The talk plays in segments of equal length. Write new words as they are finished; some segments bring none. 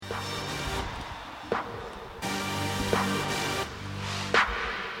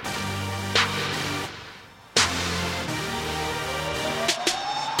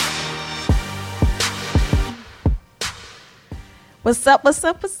What's up? What's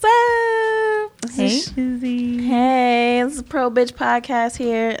up? What's up? Hey, Izzy. Hey, it's a Pro Bitch Podcast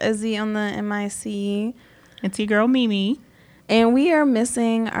here. Izzy on the MIC. It's your girl, Mimi. And we are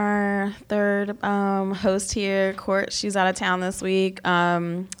missing our third host here, Court. She's out of town this week.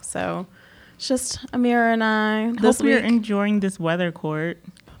 So it's just Amira and I this Hope you're week. enjoying this weather, Court.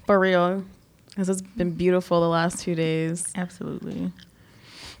 For real. Because it's been beautiful the last 2 days. Absolutely.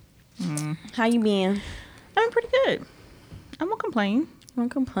 How you been? I'm pretty good. I won't complain. Don't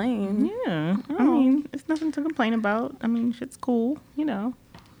complain. Yeah. Oh. I mean, it's nothing to complain about. I mean, shit's cool, you know.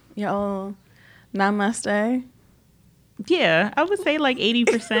 Yo, namaste. Yeah, I would say like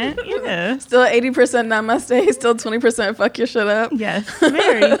 80%. Yeah. Still 80% namaste, still 20% fuck your shit up. Yes,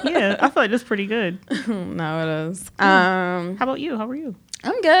 very. Yeah, I feel like that's pretty good. No, it is. How about you? How are you?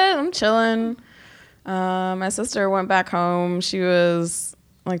 I'm good. I'm chilling. My sister went back home. She was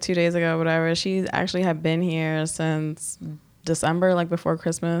like 2 days ago, whatever. She actually had been here since December, like before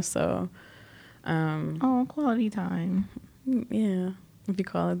Christmas. So, Oh, quality time. yeah, if you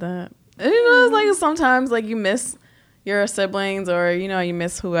call it that. And, you know, it's like sometimes like you miss your siblings or, you know, you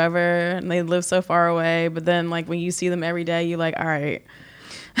miss whoever and they live so far away. But then like when you see them every day, you're like, all right,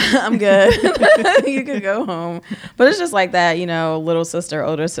 I'm good. You can go home. But it's just like that, you know, little sister,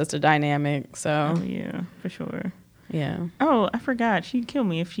 older sister dynamic. So, Oh, yeah, for sure. yeah. Oh, I forgot. She'd kill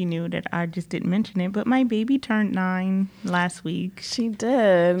me if she knew that I just didn't mention it. But my baby turned 9 last week. She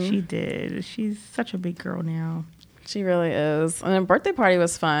did. She did. She's such a big girl now. She really is. And the birthday party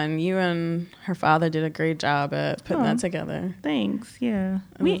was fun. You and her father did a great job at putting that together. Thanks. Yeah.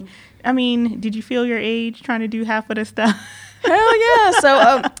 I mean, did you feel your age trying to do half of the stuff? Hell yeah.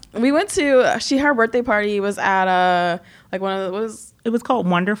 So we went to, her birthday party was at like one of the, It was called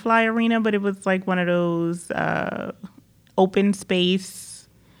Wonderfly Arena, but it was like one of those open space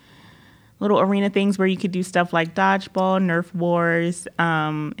little arena things where you could do stuff like dodgeball, Nerf wars,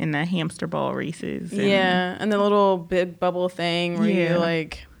 and the hamster ball races. And the little big bubble thing where you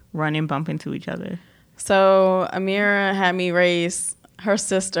like run and bump into each other. So Amira had me race her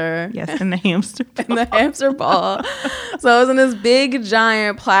sister. Yes, in the hamster ball. In the hamster ball. So I was in this big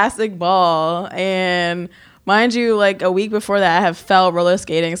giant plastic ball, and mind you, like a week before that I had fell roller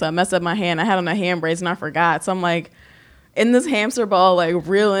skating, so I messed up my hand. I had on a hand brace and I forgot. So I'm like in this hamster ball, like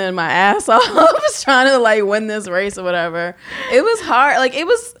reeling my ass off, just trying to like win this race or whatever. It was hard. Like it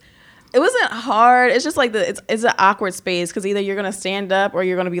wasn't hard. It's just like it's an awkward space because either you're gonna stand up or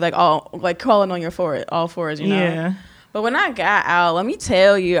you're gonna be like all like crawling on your all fours, you know. Yeah. But when I got out, let me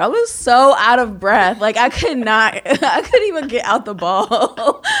tell you, I was so out of breath. Like I couldn't even get out the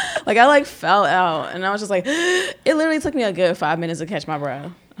ball. Like I like fell out, and I was just like, it literally took me a good 5 minutes to catch my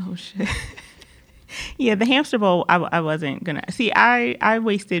breath. Oh shit. Yeah, the hamster ball, I wasn't gonna see. I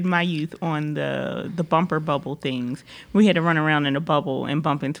wasted my youth on the bumper bubble things. We had to run around in a bubble and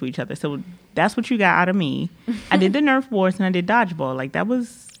bump into each other. So that's what you got out of me. I did the Nerf wars and I did dodgeball. Like that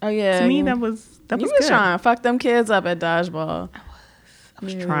was to me that was you was was good. trying to fuck them kids up at dodgeball. I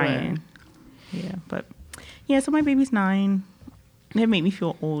was trying. Yeah, but yeah. So my baby's 9. It made me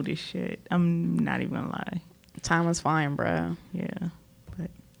feel old as shit. I'm not even gonna lie. Time was flying, bro. Yeah, but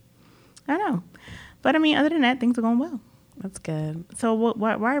I don't know. But I mean, other than that, things are going well. That's good. So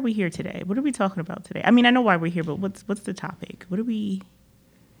why are we here today? What are we talking about today? I mean, I know why we're here, but what's the topic? What are we?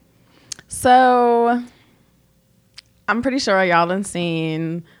 So I'm pretty sure y'all done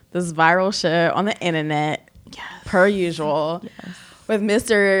seen this viral shit on the internet, per usual, with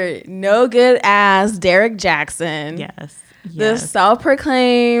Mr. No Good Ass Derek Jackson. Yes. The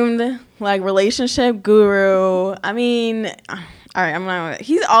self-proclaimed like relationship guru. I mean, all right,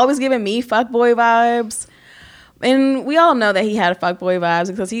 he's always giving me fuckboy vibes. And we all know that he had fuckboy vibes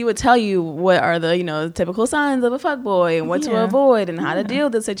because he would tell you what are the, you know, typical signs of a fuckboy and what to avoid and how to deal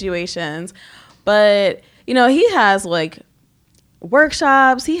with the situations. But, you know, he has like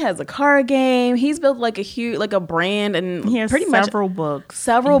workshops, he has a card game, he's built like a huge like a brand, and he has pretty several books.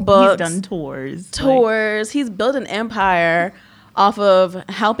 He's done tours. He's built an empire off of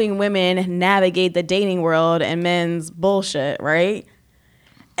helping women navigate the dating world and men's bullshit, right?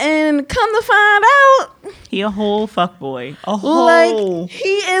 And come to find out, he a whole fuckboy. Like, he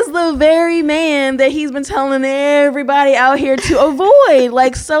is the very man that he's been telling everybody out here to avoid.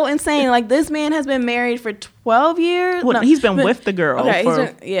 Like, so insane. Like, this man has been married for 12 years. Well, he's been with the girl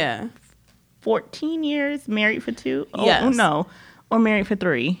for 14 years, married for 2. Oh, yes. No. Or married for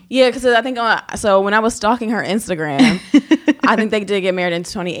 3. Yeah, because I think, so when I was stalking her Instagram, I think they did get married in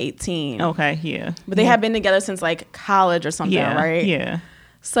 2018. Okay, yeah. But they had been together since, like, college or something, right? Yeah.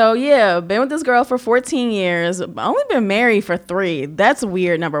 So, yeah, been with this girl for 14 years. Only been married for 3. That's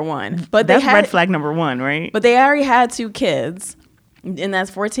weird, number one. But that's red flag number 1, right? But they already had 2 kids. in that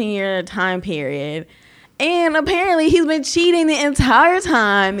 14-year time period. And apparently he's been cheating the entire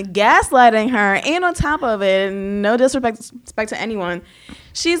time, gaslighting her. And on top of it, no disrespect to anyone,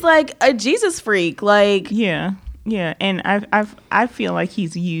 she's like a Jesus freak. Like, yeah. And I feel like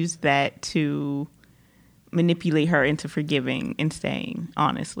he's used that to manipulate her into forgiving and staying,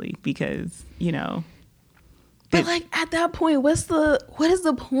 honestly, because, you know. But like at that point, what is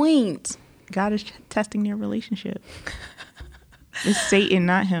the point? God is testing their relationship. It's Satan,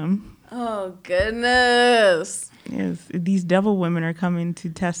 not him. Oh, goodness. Yes, these devil women are coming to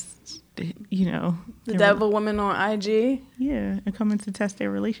test, you know. The devil women on IG? Yeah, are coming to test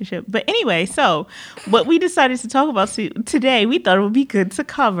their relationship. But anyway, so what we decided to talk about today, we thought it would be good to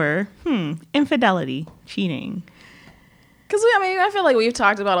cover infidelity, cheating. Because, I feel like we've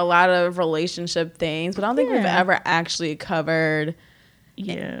talked about a lot of relationship things, but I don't think we've ever actually covered...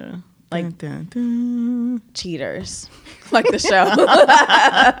 Yeah. Like dun, dun, dun. cheaters, like the show.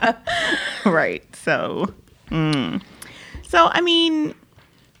 Right. So, I mean,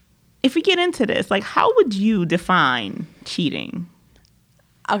 if we get into this, like, how would you define cheating?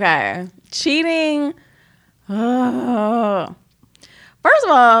 Okay. Cheating. First of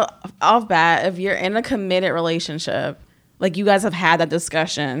all, off bat, if you're in a committed relationship, like you guys have had that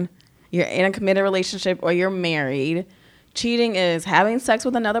discussion, you're in a committed relationship or you're married, cheating is having sex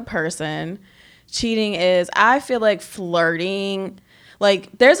with another person. Cheating is, I feel like, flirting. Like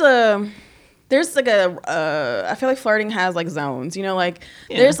I feel like flirting has like zones, you know, like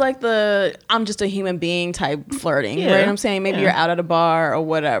there's like the I'm just a human being type flirting, right? You know what I'm saying? Maybe you're out at a bar or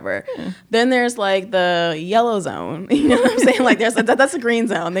whatever. Yeah. Then there's like the yellow zone, you know what I'm saying? Like that's a green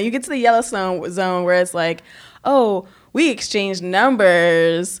zone. Then you get to the yellow zone where it's like, oh, we exchange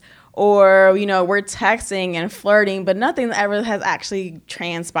numbers. Or, you know, we're texting and flirting, but nothing ever has actually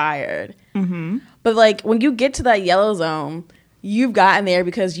transpired. Mm-hmm. But, like, when you get to that yellow zone, you've gotten there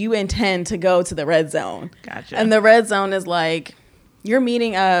because you intend to go to the red zone. Gotcha. And the red zone is, like, you're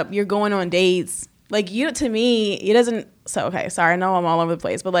meeting up, you're going on dates. Like, to me, it doesn't... So, okay, sorry, I know I'm all over the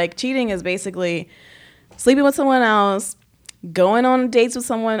place. But, like, cheating is basically sleeping with someone else, going on dates with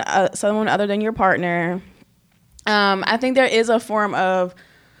someone other than your partner. I think there is a form of...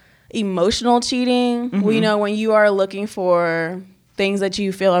 emotional cheating, you know, when you are looking for things that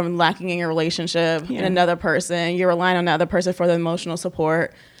you feel are lacking in your relationship in another person, you're relying on the other person for the emotional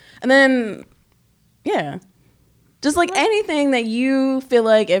support. And then, just like anything that you feel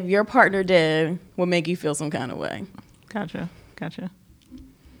like if your partner did would make you feel some kind of way. Gotcha.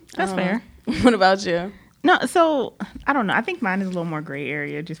 That's fair. What about you? No, so I don't know. I think mine is a little more gray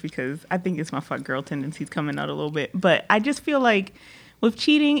area just because I think it's my fuck girl tendencies coming out a little bit. But I just feel like with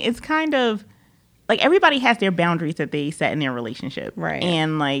cheating, it's kind of like everybody has their boundaries that they set in their relationship. Right.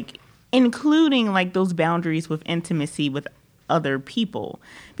 And like including like those boundaries with intimacy with other people.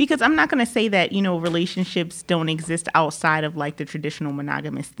 Because I'm not going to say that, you know, relationships don't exist outside of like the traditional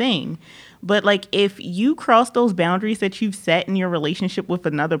monogamous thing. But like if you cross those boundaries that you've set in your relationship with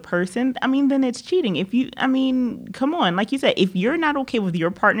another person, I mean, then it's cheating. Come on. Like you said, if you're not okay with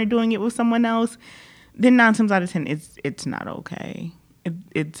your partner doing it with someone else, then 9 times out of 10, it's not okay.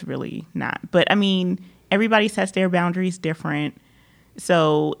 It's really not. But I mean, everybody sets their boundaries different.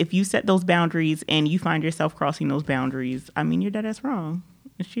 So if you set those boundaries and you find yourself crossing those boundaries, I mean, you're dead ass wrong.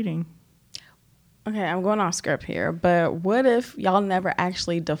 It's cheating. Okay, I'm going off script here, but what if y'all never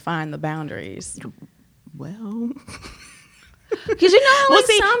actually define the boundaries? Well, because you know, like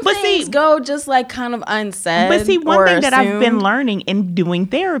some things go just like kind of unsaid. But see, one thing that I've been learning in doing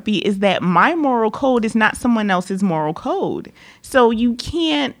therapy is that my moral code is not someone else's moral code. So you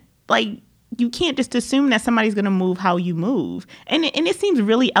can't just assume that somebody's going to move how you move. And it seems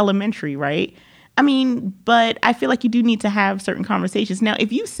really elementary, right? I mean, but I feel like you do need to have certain conversations. Now,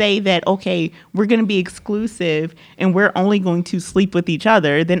 if you say that, okay, we're going to be exclusive and we're only going to sleep with each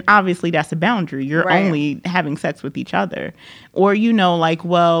other, then obviously that's a boundary. You're only having sex with each other. Or, you know, like,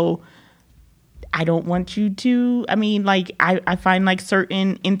 well, I don't want you to, I mean, like, I find like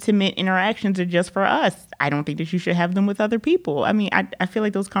certain intimate interactions are just for us. I don't think that you should have them with other people. I mean, I feel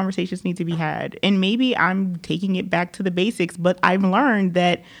like those conversations need to be had. And maybe I'm taking it back to the basics, but I've learned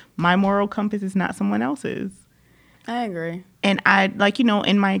that my moral compass is not someone else's. I agree. And I, like, you know,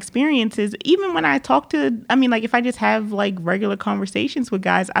 in my experiences, even when I talk to, I mean, like, if I just have like regular conversations with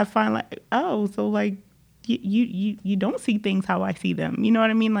guys, I find like, oh, so like, you don't see things how I see them. You know what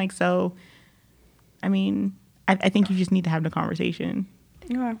I mean? Like, so... I mean, I think you just need to have the conversation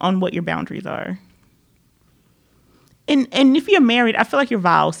on what your boundaries are. And if you're married, I feel like your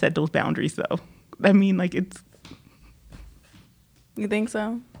vows set those boundaries, though. I mean, like, it's... You think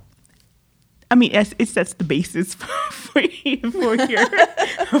so? I mean, it sets the basis for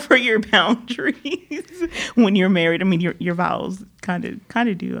your boundaries when you're married. I mean, your vows kind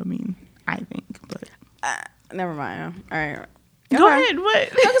of do. I mean, I think, but never mind. All right, go ahead. What?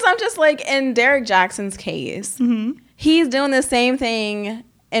 Because I'm just like in Derek Jackson's case, he's doing the same thing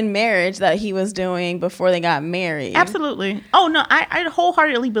in marriage that he was doing before they got married. Absolutely. Oh no, I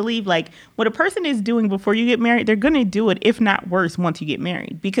wholeheartedly believe like what a person is doing before you get married, they're gonna do it, if not worse, once you get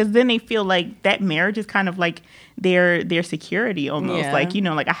married, because then they feel like that marriage is kind of like their security almost. Yeah. Like,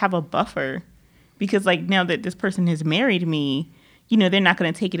 like I have a buffer, because like now that this person has married me, they're not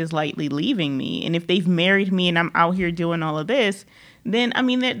gonna take it as lightly leaving me. And if they've married me and I'm out here doing all of this, then I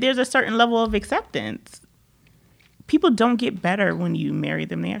mean there's a certain level of acceptance. People don't get better when you marry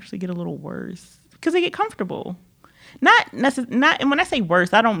them. They actually get a little worse because they get comfortable. Not, and when I say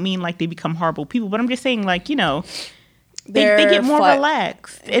worse, I don't mean like they become horrible people, but I'm just saying like, they get more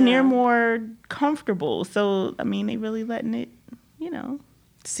relaxed and they're more comfortable. So, I mean, they really letting it,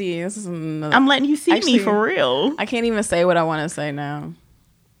 See, this is another, I'm letting you see me for real. I can't even say what I want to say now.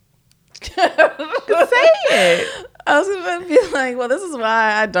 Say it. I was gonna be like, well, this is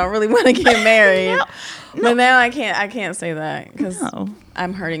why I don't really want to get married. No. But now I can't say that because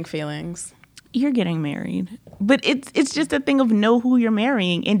I'm hurting feelings. You're getting married, but it's just a thing of know who you're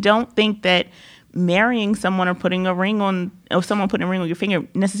marrying, and don't think that marrying someone or putting a ring on, or someone putting a ring on your finger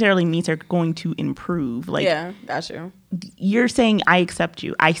necessarily means they're going to improve. Like, yeah, got you. You're saying I accept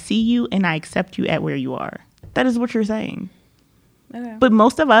you, I see you, and I accept you at where you are. That is what you're saying. Okay. But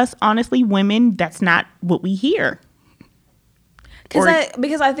most of us, honestly, women, that's not what we hear.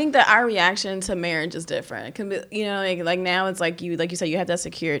 Because I think that our reaction to marriage is different. It can be, like now it's like you said, you have that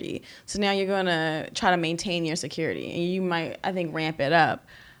security. So now you're going to try to maintain your security, and you might, I think, ramp it up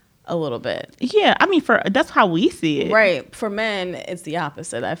a little bit. Yeah, I mean, that's how we see it. Right. For men, it's the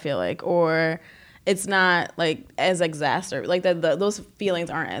opposite, I feel like, or it's not like as exacerbated. Like those feelings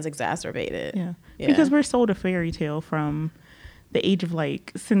aren't as exacerbated. Yeah. Because we're sold a fairy tale from the age of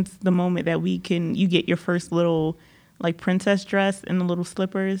like, since the moment that you get your first little like princess dress and the little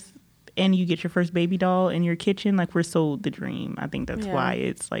slippers, and you get your first baby doll in your kitchen, like we're sold the dream. I think that's why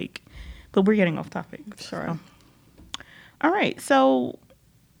it's like, but we're getting off topic. Sure. So. All right. So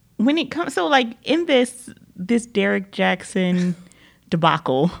when it comes, so like in this Derek Jackson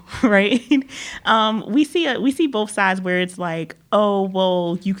debacle, right? We see both sides where it's like, oh,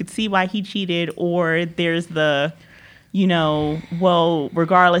 well, you could see why he cheated, or there's the, well,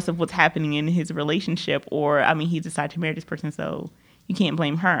 regardless of what's happening in his relationship, or, I mean, he decided to marry this person, so you can't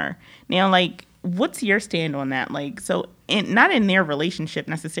blame her. Now, like, what's your stand on that? Like, so, not in their relationship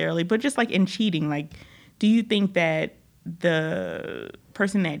necessarily, but just, like, in cheating, like, do you think that the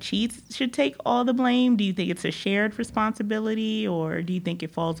person that cheats should take all the blame? Do you think it's a shared responsibility, or do you think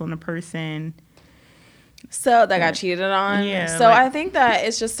it falls on the person that got cheated on? Yeah. So, I think that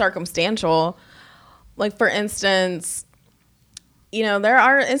it's just circumstantial. Like, for instance, there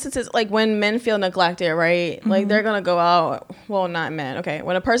are instances like when men feel neglected, right? Mm-hmm. Like they're going to go out. Well, not men. Okay.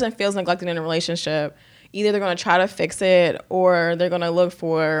 When a person feels neglected in a relationship, either they're going to try to fix it, or they're going to look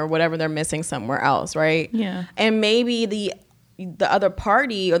for whatever they're missing somewhere else, right? Yeah. And maybe the other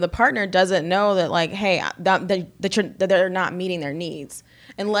party or the partner doesn't know that, like, hey, that they're not meeting their needs.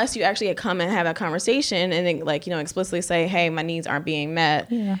 Unless you actually come and have a conversation and then, like, explicitly say, hey, my needs aren't being met.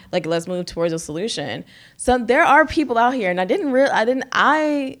 Yeah. Like, let's move towards a solution. So there are people out here, and I didn't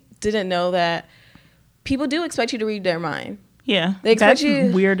know that people do expect you to read their mind. Yeah. They expect That's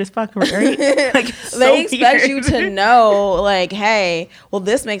you weird as fuck, right? Like, they expect you to know, like, hey, well,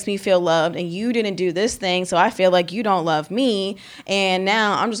 this makes me feel loved, and you didn't do this thing, so I feel like you don't love me, and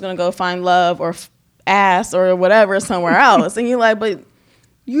now I'm just gonna go find love or ass or whatever somewhere else. And you're like, but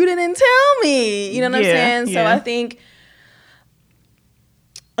you didn't tell me. You know what I'm saying? So I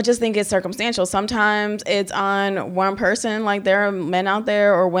just think it's circumstantial. Sometimes it's on one person. Like, there are men out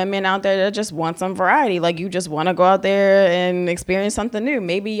there or women out there that just want some variety. Like, you just want to go out there and experience something new.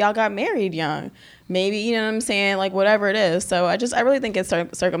 Maybe y'all got married young. Maybe, you know what I'm saying? Like, whatever it is. So I really think it's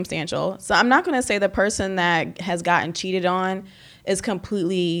circumstantial. So I'm not going to say the person that has gotten cheated on is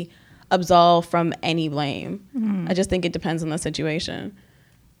completely absolved from any blame. I just think it depends on the situation.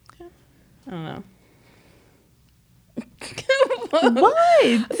 I don't know.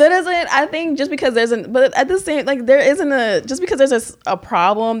 What? That doesn't, I think just because but at the same, like, there isn't just because there's a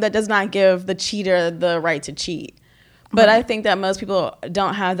problem, that does not give the cheater the right to cheat. But I think that most people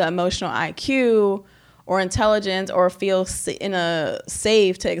don't have the emotional IQ or intelligence or feel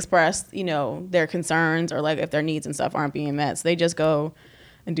safe to express, their concerns, or like if their needs and stuff aren't being met. So they just go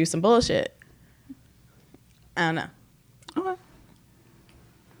and do some bullshit. I don't know. Okay.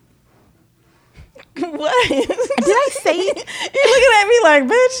 What? Did I say it? You're looking at me like,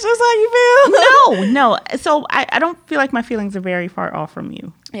 bitch, that's how you feel? No. So I don't feel like my feelings are very far off from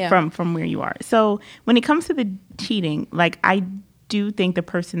you, from where you are. So when it comes to the cheating, like I do think the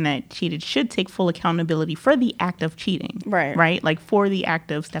person that cheated should take full accountability for the act of cheating. Right? Like for the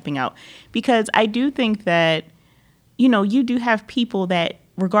act of stepping out. Because I do think that, you do have people that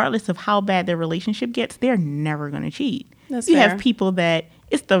regardless of how bad their relationship gets, they're never going to cheat. That's you fair. have people that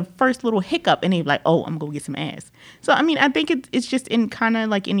it's the first little hiccup and they're like, oh, I'm going to get some ass. So, I mean, I think it's just in kind of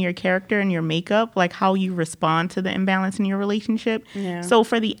like in your character and your makeup, like how you respond to the imbalance in your relationship. Yeah. So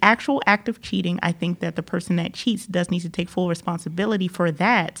for the actual act of cheating, I think that the person that cheats does need to take full responsibility for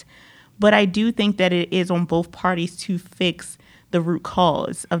that. But I do think that it is on both parties to fix the root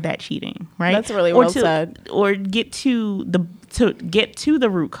cause of that cheating, right? That's really well said. Or get to the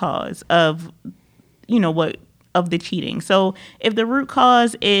root cause of, of the cheating. So if the root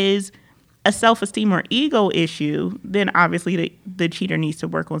cause is a self-esteem or ego issue, then obviously the cheater needs to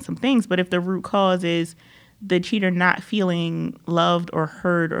work on some things. But if the root cause is the cheater not feeling loved or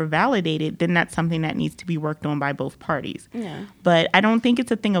heard or validated, then that's something that needs to be worked on by both parties. Yeah. But I don't think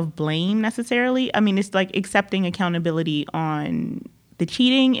it's a thing of blame necessarily. I mean, it's like accepting accountability on the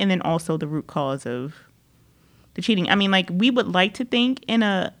cheating and then also the root cause of the cheating. I mean, like we would like to think in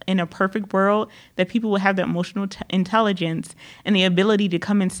a perfect world that people would have the emotional intelligence and the ability to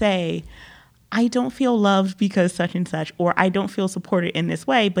come and say, I don't feel loved because such and such, or I don't feel supported in this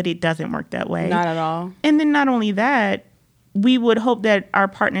way, but it doesn't work that way. Not at all. And then not only that, we would hope that our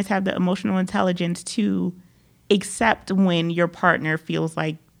partners have the emotional intelligence to accept when your partner feels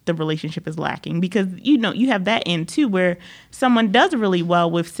like the relationship is lacking. Because, you have that end too, where someone does really well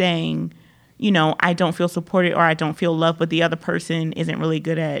with saying, I don't feel supported or I don't feel loved, but the other person isn't really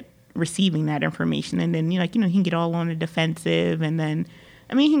good at receiving that information. And then, he can get all on the defensive and then,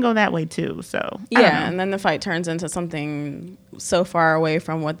 he can go that way too. So yeah, and then the fight turns into something so far away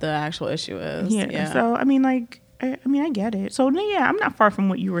from what the actual issue is. Yeah. So I get it. So yeah, I'm not far from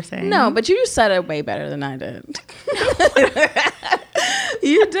what you were saying. No, but you just said it way better than I did.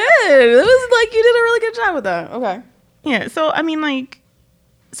 You did. It was like you did a really good job with that. Okay. Yeah. So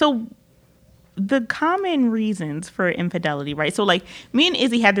so the common reasons for infidelity, right? So like me and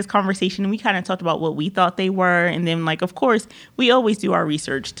Izzy had this conversation and we kind of talked about what we thought they were. And then like, of course, we always do our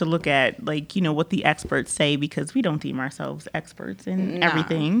research to look at like, what the experts say because we don't deem ourselves experts in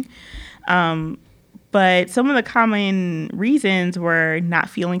everything. But some of the common reasons were not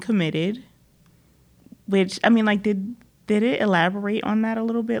feeling committed, which did it elaborate on that a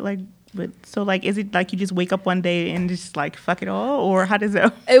little bit? Is it like you just wake up one day and just like fuck it all, or how does it?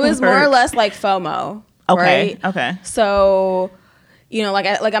 It was more or less like FOMO. Okay. Right? Okay. So,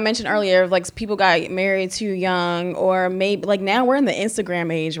 like I mentioned earlier, like people got married too young, or maybe like now we're in the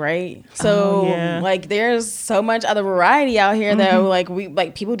Instagram age, right? So like there's so much other variety out here that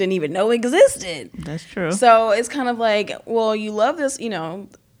like people didn't even know existed. That's true. So it's kind of like, well, you love this,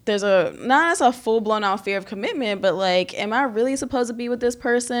 there's not as a full-blown out fear of commitment, but like, am I really supposed to be with this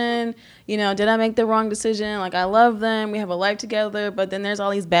person? Did I make the wrong decision? Like, I love them, we have a life together, but then there's all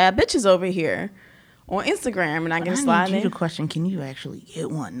these bad bitches over here on Instagram, and I can slide in. The question: can you actually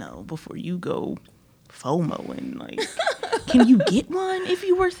get one though before you go FOMO and like? Can you get one if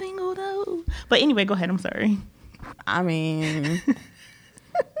you were single though? But anyway, go ahead. I'm sorry. I mean,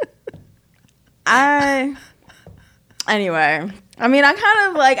 Anyway, I kind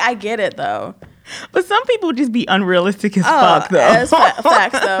of like, I get it though. But some people just be unrealistic as fuck though. As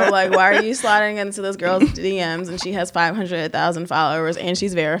facts though. Like, why are you sliding into this girl's DMs and she has 500,000 followers and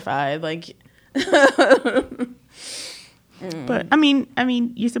she's verified? Like, But I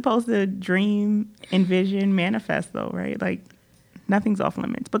mean, you're supposed to dream, envision, manifest though, right? Like, nothing's off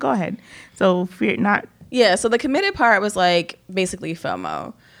limits. But go ahead. So fear not. Yeah. So the committed part was like basically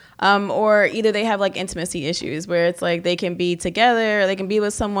FOMO. Or either they have like intimacy issues where it's like they can be together, they can be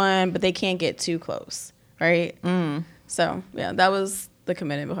with someone, but they can't get too close, right? So yeah, that was the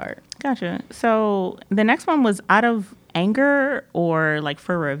committed part. Gotcha. So the next one was out of anger or like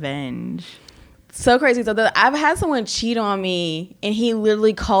for revenge. So crazy. So I've had someone cheat on me and he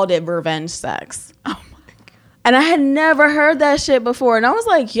literally called it revenge sex. Oh my God. And I had never heard that shit before. And I was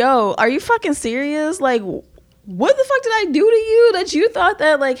like, yo, are you fucking serious? Like, what the fuck did I do to you that you thought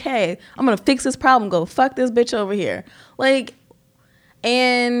that, like, hey, I'm going to fix this problem, go fuck this bitch over here? Like,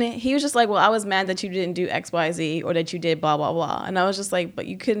 and he was just like, well, I was mad that you didn't do X, Y, Z, or that you did blah, blah, blah. And I was just like, but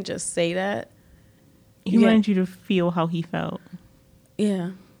you couldn't just say that. He wanted you to feel how he felt. Yeah.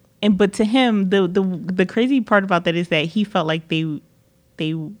 But to him, the crazy part about that is that he felt like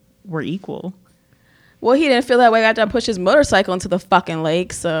they were equal. Well, he didn't feel that way after I pushed his motorcycle into the fucking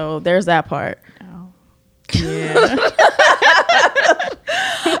lake, so there's that part. Oh. Yeah.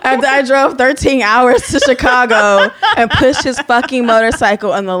 After I drove 13 hours to Chicago and pushed his fucking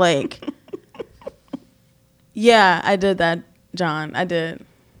motorcycle in the lake. Yeah, I did that, John. I did.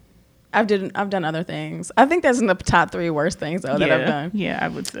 I've done other things. I think that's in the top 3 worst things though that I've done. Yeah, I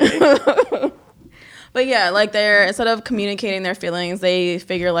would say. But yeah, like they're, instead of communicating their feelings, they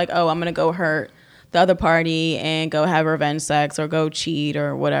figure like, oh, I'm gonna go hurt the other party and go have revenge sex or go cheat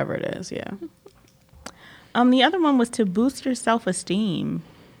or whatever it is. Yeah. The other one was to boost your self-esteem.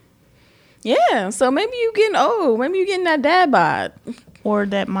 Yeah. So maybe you getting that dad bod. Or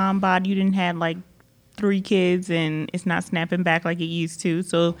that mom bod, you didn't have like 3 kids and it's not snapping back like it used to.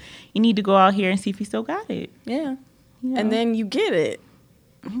 So you need to go out here and see if you still got it. Yeah. You know? And then you get it.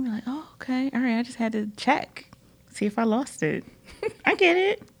 And you're like, oh, okay. All right. I just had to check. See if I lost it. I get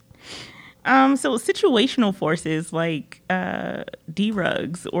it. So situational forces like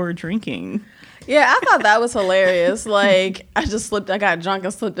D-rugs or drinking. Yeah, I thought that was hilarious. Like, I got drunk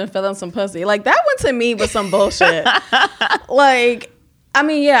and slipped and fell in some pussy. Like, that one to me was some bullshit. Like, I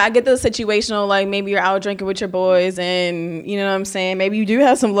mean, yeah, I get the situational, like, maybe you're out drinking with your boys and, you know what I'm saying? Maybe you do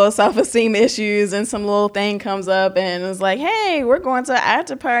have some low self-esteem issues and some little thing comes up and it's like, hey, we're going to an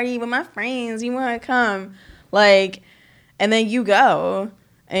after party with my friends. You want to come? Like, and then you go.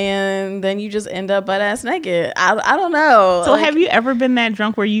 And then you just end up butt ass naked. I don't know. So like, have you ever been that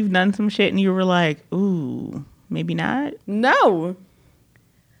drunk where you've done some shit and you were like, ooh, maybe not? No.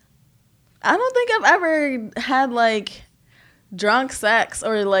 I don't think I've ever had like drunk sex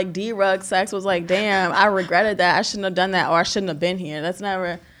or like D-rug sex was like, damn, I regretted that. I shouldn't have done that or I shouldn't have been here. That's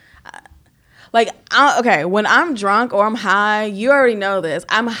never... okay, when I'm drunk or I'm high, you already know this.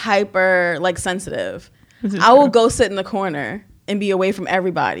 I'm hyper like sensitive. I will go sit in the corner and be away from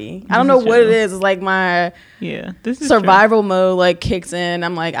everybody. I don't know what it is. It's like my survival mode like kicks in.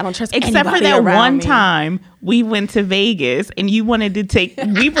 I'm like, I don't trust anybody except for that one me. time we went to Vegas and you wanted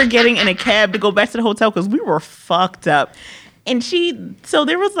to we were getting in a cab to go back to the hotel because we were fucked up. And so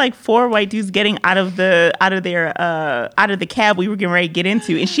there was like 4 white dudes getting out of the cab we were getting ready to get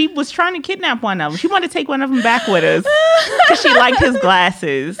into, and she was trying to kidnap one of them. She wanted to take one of them back with us because she liked his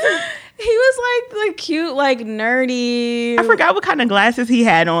glasses. He was like the cute, like nerdy. I forgot what kind of glasses he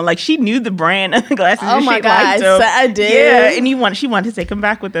had on. Like she knew the brand of the glasses. Oh my god, I did. Yeah, and she wanted to take him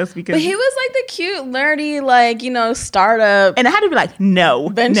back with us because. But he was like the cute, nerdy, like startup. And I had to be like, no,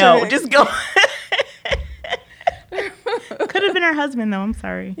 just go. Could have been her husband though. I'm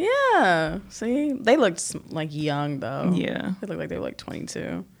sorry. Yeah. See, they looked like young though. Yeah, they looked like they were like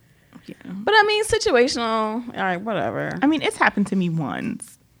 22. Yeah. But I mean, situational. All right, whatever. I mean, it's happened to me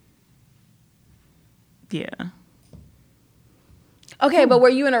once. Yeah. Okay, but were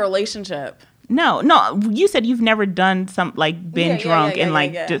you in a relationship? No. You said you've never done been drunk and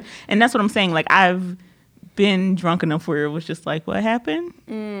just, and that's what I'm saying. Like I've been drunk enough where it was just like, what happened?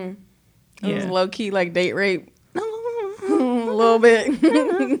 It was low key like date rape. A little bit.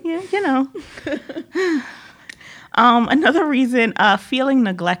 Yeah, another reason, feeling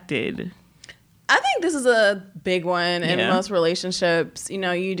neglected. I think this is a big one in most relationships.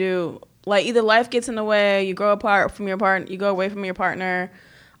 You do. Like either life gets in the way, you grow apart from your partner, you go away from your partner,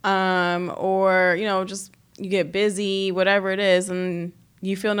 or just you get busy, whatever it is, and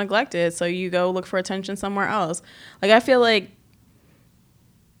you feel neglected, so you go look for attention somewhere else. Like I feel like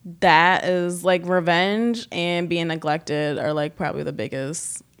that is like revenge and being neglected are like probably the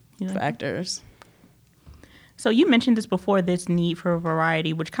biggest factors. So you mentioned this before, this need for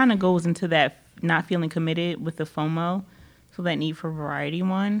variety, which kind of goes into that not feeling committed with the FOMO, so that need for variety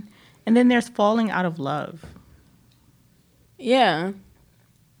one. And then there's falling out of love. Yeah.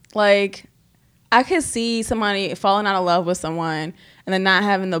 Like, I could see somebody falling out of love with someone and then not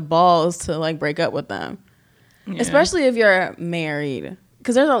having the balls to, like, break up with them. Yeah. Especially if you're married.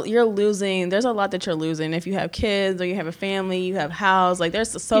 Because there's a lot that you're losing. If you have kids or you have a family, you have a house. Like,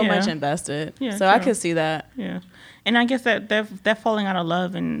 there's so much invested. Yeah, so true. I could see that. Yeah. And I guess that falling out of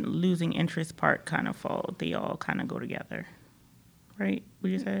love and losing interest part they all kind of go together. Right?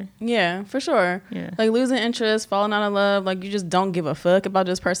 Would you say? Yeah, for sure. Yeah. Like losing interest, falling out of love, like you just don't give a fuck about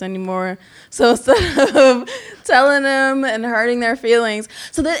this person anymore. So instead of telling them and hurting their feelings.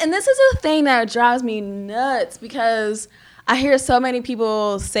 And this is a thing that drives me nuts because I hear so many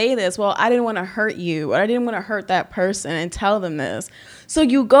people say this, well, I didn't want to hurt you or I didn't want to hurt that person and tell them this. So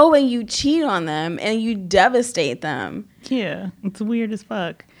you go and you cheat on them and you devastate them. Yeah, it's weird as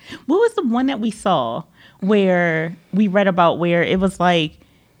fuck. What was the one that we saw where we read about where it was like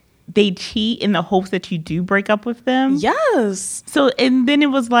they cheat in the hopes that you do break up with them. Yes. So, and then it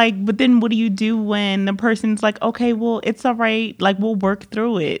was like, but then what do you do when the person's like, okay, well, it's all right. Like, we'll work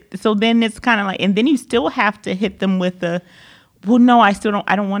through it. So then it's kind of like, and then you still have to hit them with the, well, no, I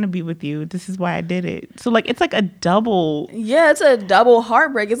don't want to be with you. This is why I did it. So like, it's like a double. Yeah, it's a double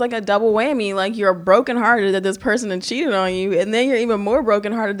heartbreak. It's like a double whammy. Like, you're brokenhearted that this person had cheated on you, and then you're even more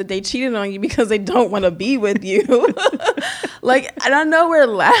brokenhearted that they cheated on you because they don't want to be with you. Like, and I know we're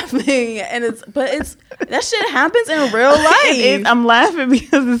laughing, but that shit happens in real life. I'm laughing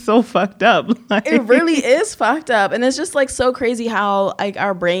because it's so fucked up. Like, it really is fucked up, and it's just like so crazy how like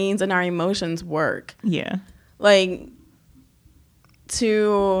our brains and our emotions work. Yeah. Like,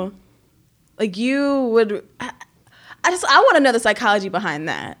 to like, you would I want to know the psychology behind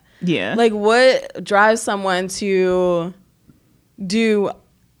that. Yeah. Like, what drives someone to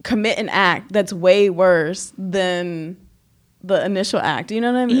commit an act that's way worse than the initial act? You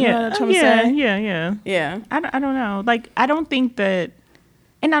know what I mean? Yeah. You know what I'm trying to say? Yeah. I don't know. Like, I don't think that,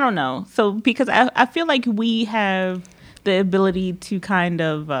 and I don't know. So, because I feel like we have the ability to kind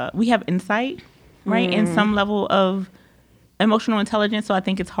of, we have insight, right? In some level of emotional intelligence. So I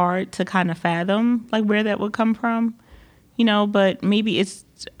think it's hard to kind of fathom like where that would come from, you know, but maybe it's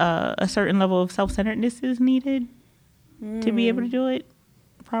a certain level of self-centeredness is needed to be able to do it.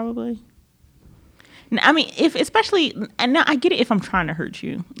 Probably. I mean, especially, and now I get it if I'm trying to hurt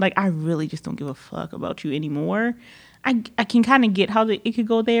you. Like, I really just don't give a fuck about you anymore. I can kind of get how it could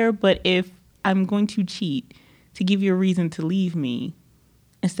go there, but if I'm going to cheat to give you a reason to leave me,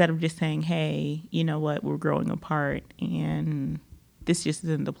 instead of just saying, hey, you know what, we're growing apart and this just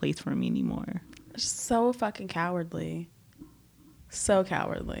isn't the place for me anymore. So fucking cowardly. So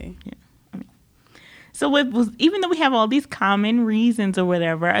cowardly. Yeah. So even though we have all these common reasons or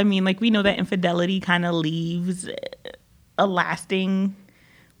whatever, I mean, like, we know that infidelity kind of leaves a lasting,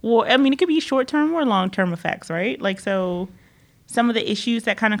 or I mean, it could be short-term or long-term effects, right? Like, so some of the issues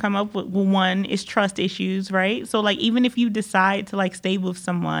that kind of come up with, one is trust issues, right? So like, even if you decide to like stay with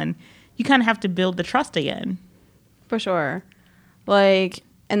someone, you kind of have to build the trust again. For sure. Like,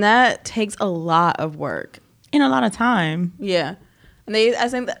 and that takes a lot of work. And a lot of time. Yeah. And I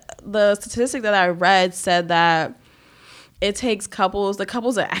think the statistic that I read said that it takes the couples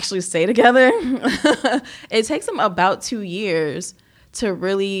that actually stay together, it takes them about 2 years to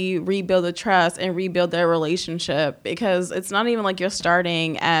really rebuild the trust and rebuild their relationship, because it's not even like you're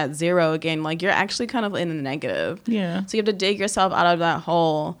starting at zero again. Like, you're actually kind of in the negative. Yeah. So you have to dig yourself out of that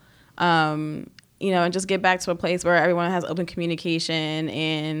hole, you know, and just get back to a place where everyone has open communication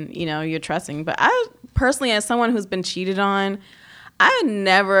and, you know, you're trusting. But I personally, as someone who's been cheated on, I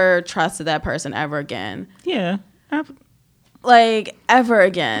never trusted that person ever again. Yeah. Like, ever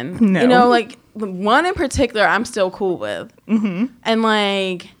again. No. You know, like, one in particular I'm still cool with. Mm-hmm. And,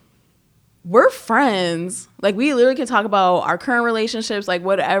 like, we're friends. Like, we literally can talk about our current relationships, like,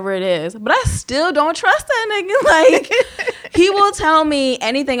 whatever it is. But I still don't trust that nigga. Like, he will tell me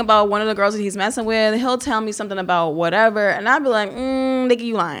anything about one of the girls that he's messing with. He'll tell me something about whatever. And I'll be like, nigga,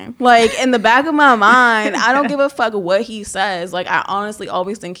 you lying. Like, in the back of my mind, I don't give a fuck what he says. Like, I honestly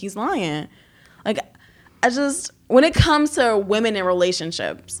always think he's lying. Like, when it comes to women in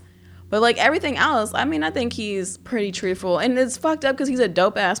relationships, but like everything else, I mean, I think he's pretty truthful, and it's fucked up because he's a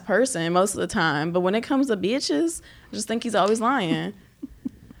dope ass person most of the time. But when it comes to bitches, I just think he's always lying.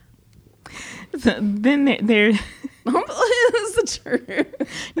 So then there. It's the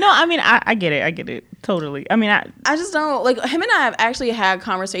truth. No, I mean, I get it totally. I mean, I just don't like him, and I have actually had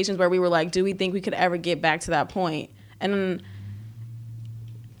conversations where we were like, do we think we could ever get back to that point? And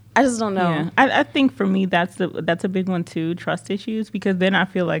I just don't know. Yeah. I think for me that's a big one too, trust issues, because then I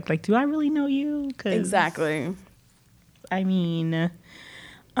feel like do I really know you? Exactly. I mean,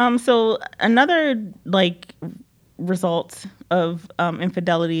 so another like result of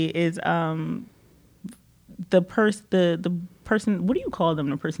infidelity is the person. What do you call them?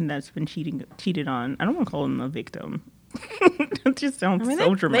 The person that's been cheated on. I don't want to call them a victim. It just sounds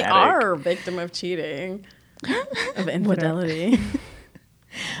so dramatic. They are a victim of cheating, of infidelity.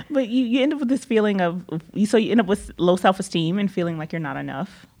 But you end up with this feeling of, so you end up with low self-esteem and feeling like you're not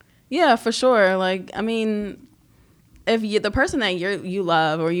enough. Yeah, for sure. Like, I mean, if the person that you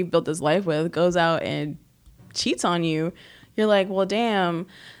love or you built this life with goes out and cheats on you, you're like, well, damn,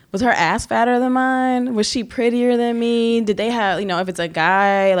 was her ass fatter than mine? Was she prettier than me? Did they have, you know, if it's a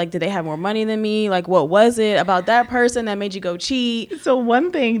guy, like, did they have more money than me? Like, what was it about that person that made you go cheat? So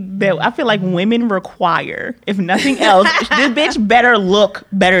one thing that I feel like women require, if nothing else, this bitch better look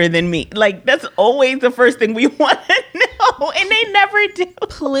better than me. Like, that's always the first thing we want to know, and they never do.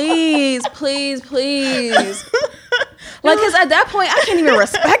 Please. Like, because at that point, I can't even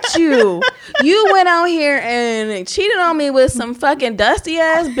respect you. You went out here and cheated on me with some fucking dusty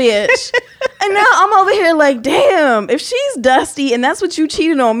ass bitch. And now I'm over here like, damn, if she's dusty and that's what you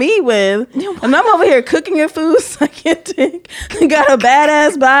cheated on me with, and I'm over here cooking your food, sucking dick, got a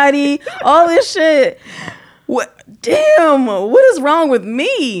badass body, all this shit. What? Damn, what is wrong with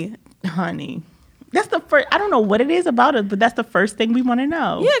me? Honey. That's the first. I don't know what it is about it, but that's the first thing we want to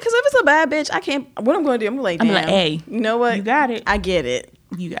know. Yeah, because if it's a bad bitch, I can't. What I'm going to do? I'm like, damn. I'm like, hey, you know what? You got it. I get it.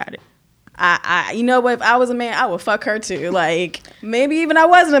 You got it. You know what? If I was a man, I would fuck her too. Like, maybe even I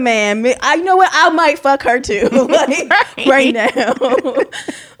wasn't a man. You know what? I might fuck her too. Like, right now.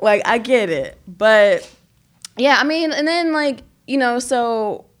 Like, I get it. But yeah, I mean, and then like, you know,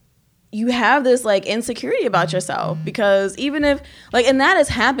 so you have this like insecurity about yourself because even if like, and that has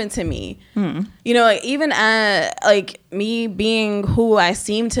happened to me, you know, like even at like me being who I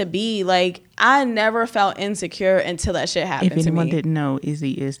seem to be, like I never felt insecure until that shit happened to me. If anyone didn't know,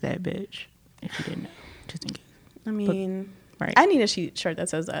 Izzy is that bitch. If you didn't know, just in case. I mean, right. I need a shirt that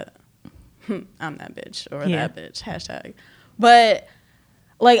says that. I'm that bitch or that bitch, hashtag. But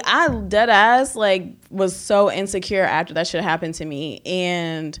like I dead ass like was so insecure after that shit happened to me.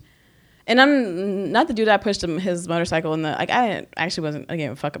 And I'm not the dude that pushed his motorcycle in the, like, I actually wasn't, I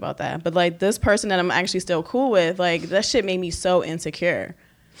gave a fuck about that. But, like, this person that I'm actually still cool with, like, that shit made me so insecure.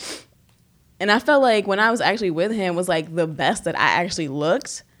 And I felt like when I was actually with him was, like, the best that I actually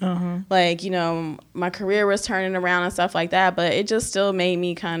looked. Like, you know, my career was turning around and stuff like that. But it just still made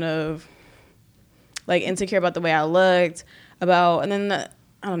me kind of, like, insecure about the way I looked. And then, I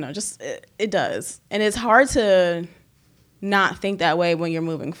don't know, just, it does. And it's hard to not think that way when you're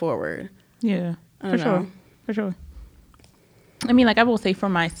moving forward. Yeah, for sure. I mean, like I will say for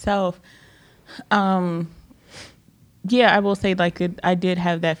myself, yeah, I will say like I did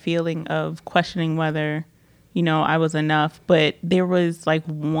have that feeling of questioning whether, you know, I was enough. But there was like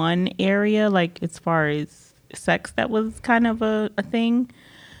one area, like as far as sex, that was kind of a thing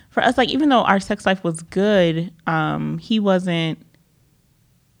for us. Like even though our sex life was good, he always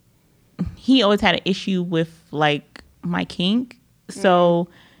had an issue with like my kink. So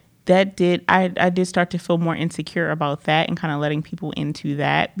that I did start to feel more insecure about that and kind of letting people into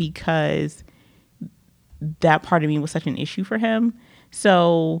that because that part of me was such an issue for him.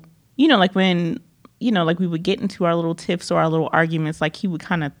 So, you know, like when, you know, like we would get into our little tiffs or our little arguments, like he would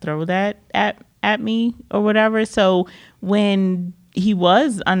kind of throw that at me or whatever. So when he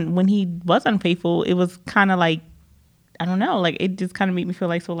was unfaithful, it was kind of like, I don't know, like it just kind of made me feel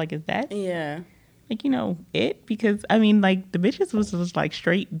like, so like, is that? Yeah. Like, you know, because I mean, like the bitches was just like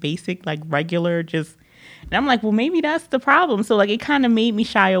straight basic, like regular, just, and I'm like, well, maybe that's the problem. So like, it kind of made me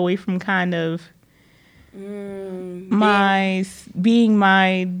shy away from kind of being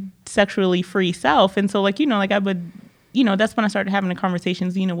my sexually free self. And so like, you know, like I would, you know, that's when I started having the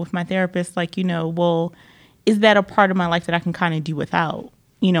conversations, you know, with my therapist, like, you know, well, is that a part of my life that I can kind of do without,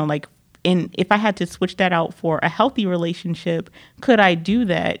 you know, like, and if I had to switch that out for a healthy relationship, could I do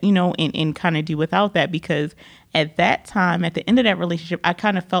that, you know, and kind of do without that? Because at that time, at the end of that relationship, I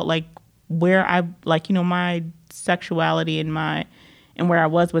kind of felt like where I, like, you know, my sexuality and where I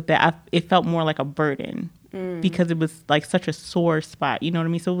was with that, it felt more like a burden because it was like such a sore spot, you know what I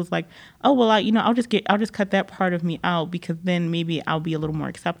mean? So it was like, oh, well, I'll just cut that part of me out because then maybe I'll be a little more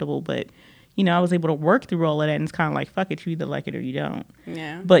acceptable. But you know, I was able to work through all of that, and it's kind of like, fuck it, you either like it or you don't.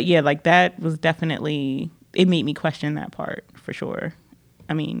 Yeah. But yeah, like that was definitely, it made me question that part for sure.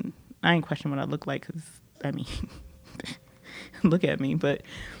 I mean, I ain't question what I look like because, I mean, look at me. But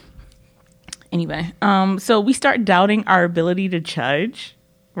anyway, so we start doubting our ability to judge,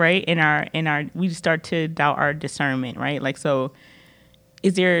 right? We start to doubt our discernment, right? Like, so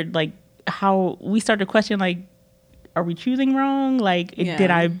is there like how we start to question, like, are we choosing wrong? Like,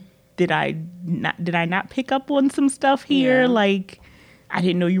 did I not pick up on some stuff here? Yeah. Like, I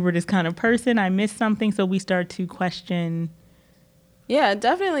didn't know you were this kind of person. I missed something. So we start to question. Yeah, it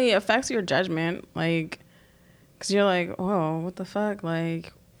definitely affects your judgment. Like, because you're like, oh, what the fuck?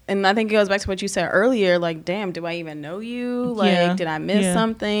 Like, and I think it goes back to what you said earlier. Like, damn, do I even know you? Like, did I miss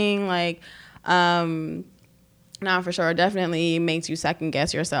something? Like, no, for sure. It definitely makes you second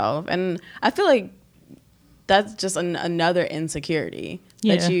guess yourself. And I feel like that's just another insecurity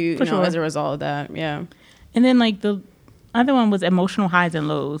that you know, as a result of that. Yeah. And then like the other one was emotional highs and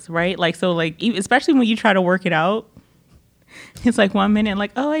lows, right? Like, so like, especially when you try to work it out, it's like 1 minute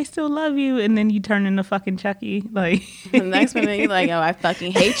like, oh, I still love you. And then you turn into fucking Chucky. Like the next minute you're like, oh, I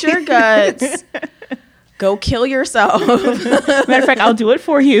fucking hate your guts. Go kill yourself. Matter of fact, I'll do it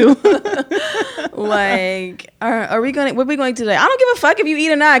for you. Like, are we going? What are we going to today? I don't give a fuck if you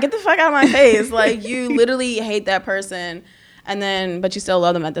eat or not. Get the fuck out of my face. Like, you literally hate that person, but you still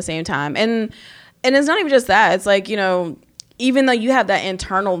love them at the same time. And it's not even just that. It's like, even though you have that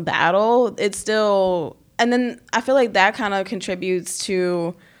internal battle, it's still. And then I feel like that kind of contributes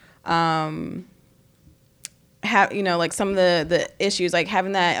to, like some of the issues, like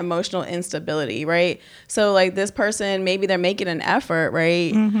having that emotional instability, right? So like this person, maybe they're making an effort,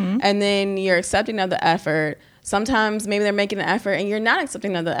 right? Mm-hmm. And then you're accepting of the effort. Sometimes maybe they're making an effort and you're not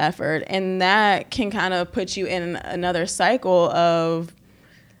accepting of the effort. And that can kind of put you in another cycle of,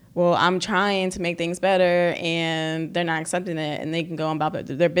 well, I'm trying to make things better and they're not accepting it, and they can go about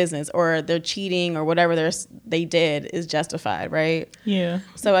their business, or they're cheating, or whatever they did is justified, right? Yeah.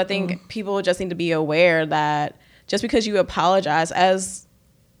 So I think people just need to be aware that just because you apologize as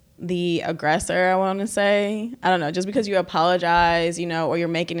the aggressor, I want to say, I don't know, just because you apologize, or you're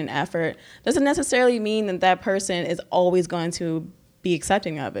making an effort, doesn't necessarily mean that that person is always going to be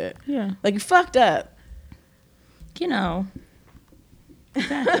accepting of it. Yeah. Like, you fucked up.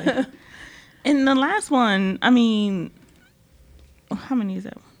 Exactly. And the last one, I mean, how many is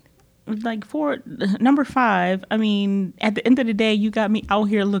that? Like number 5. I mean, at the end of the day, you got me out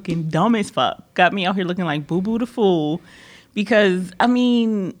here looking dumb as fuck. Got me out here looking like Boo Boo the Fool. Because, I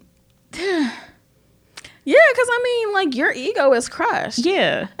mean... Yeah, because, like, your ego is crushed.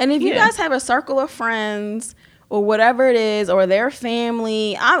 Yeah. And if you guys have a circle of friends or whatever it is, or their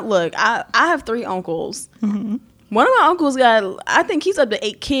family... I have 3 uncles. Mm-hmm. One of my uncles I think he's up to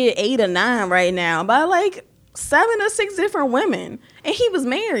 8 or 9 right now, by like 7 or 6 different women. And he was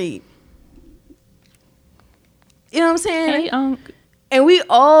married. You know what I'm saying? Hey, Unc. And we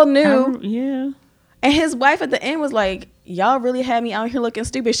all knew. Yeah. And his wife at the end was like, y'all really had me out here looking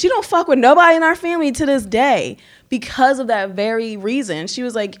stupid. She don't fuck with nobody in our family to this day because of that very reason. She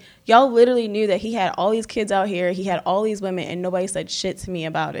was like, y'all literally knew that he had all these kids out here. He had all these women, and nobody said shit to me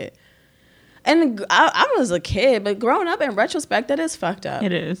about it. And I was a kid, but growing up, in retrospect, that is fucked up.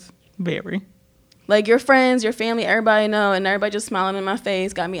 It is. Very. Like, your friends, your family, everybody know, and everybody just smiling in my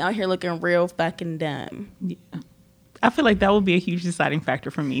face got me out here looking real fucking dumb. Yeah. I feel like that would be a huge deciding factor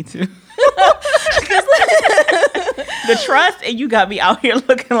for me, too. The trust, and you got me out here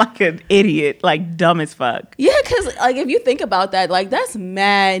looking like an idiot, like dumb as fuck. Yeah, because, like, if you think about that, like, that's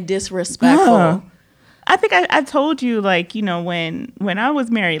mad disrespectful. I think I told you, like, when I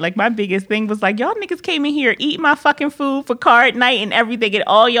was married, like, my biggest thing was, like, y'all niggas came in here, eat my fucking food for card night and everything, and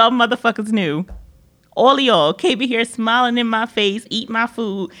all y'all motherfuckers knew. All of y'all came in here smiling in my face, eat my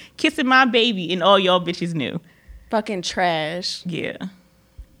food, kissing my baby, and all y'all bitches knew. Fucking trash. Yeah.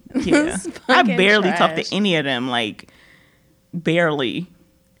 Yeah. I barely talk to any of them, like, barely.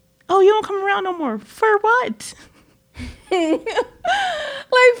 Oh, you don't come around no more. For what? Like,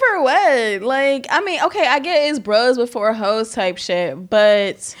 for what? Like, okay, I get it's bros before hoes type shit,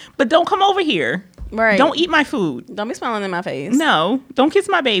 but don't come over here. Right. Don't eat my food. Don't be smiling in my face. No. Don't kiss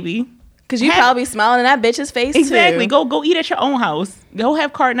my baby. Because you probably smiling in that bitch's face, exactly. too. Go eat at your own house. Go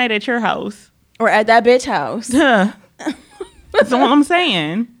have card night at your house. Or at that bitch house. That's all I'm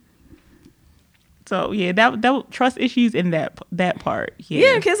saying. So, yeah, that trust issues in that part.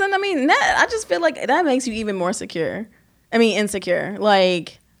 Yeah, because, I just feel like that makes you even more insecure.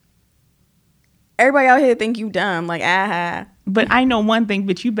 Like, everybody out here think you dumb. Like, aha. But I know one thing,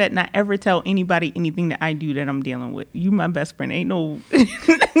 but you better not ever tell anybody anything that I do that I'm dealing with. You my best friend. Ain't no...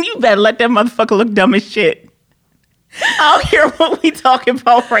 You better let that motherfucker look dumb as shit. I don't care what we talking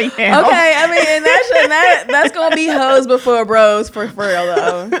about right now. Okay, and that's gonna be hoes before bros for real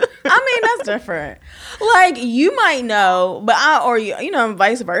though. That's different. Like, you might know, but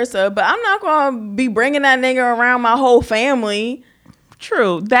vice versa. But I'm not gonna be bringing that nigga around my whole family.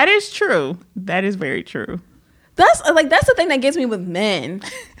 True, that is true. That is very true. That's the thing that gets me with men.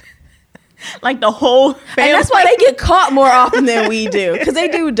 Like, the whole family. And that's why they get caught more often than we do. Because they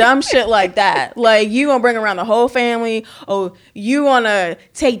do dumb shit like that. Like, you gonna bring around the whole family. Oh, you wanna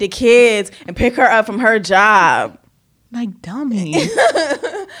take the kids and pick her up from her job. Like, dummy.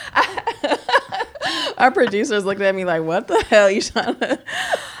 Our producers looked at me like, what the hell you trying to...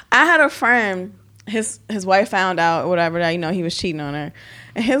 I had a friend, his wife found out, whatever, that, he was cheating on her.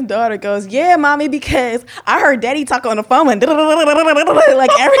 And his daughter goes, yeah, mommy, because I heard daddy talk on the phone and like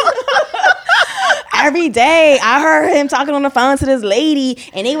every day I heard him talking on the phone to this lady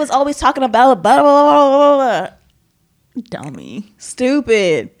and he was always talking about blah, blah, blah, blah, blah. Dummy.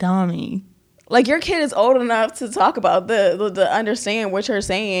 Stupid. Dummy. Like, your kid is old enough to talk about the understand what you're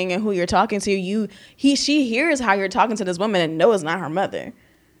saying and who you're talking to. She hears how you're talking to this woman and knows it's not her mother.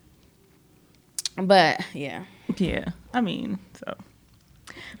 But, yeah. Yeah. So...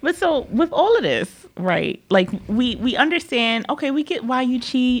 But so with all of this, right? Like we understand, okay, we get why you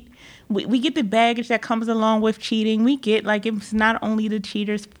cheat. We get the baggage that comes along with cheating. We get like it's not only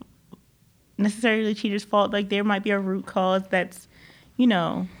necessarily the cheater's fault. Like there might be a root cause that's,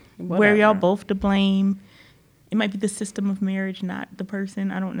 where y'all both to blame. It might be the system of marriage, not the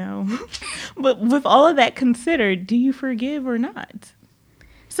person. I don't know. But with all of that considered, do you forgive or not?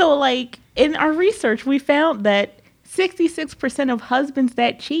 So like in our research, we found that 66% of husbands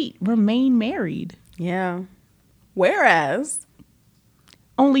that cheat remain married. Yeah. Whereas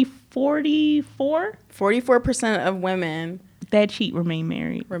only 44% of women that cheat remain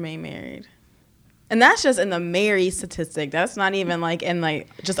married. And that's just in the married statistic. That's not even like in like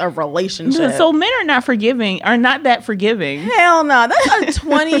just a relationship. So men are not that forgiving. Hell no. That's a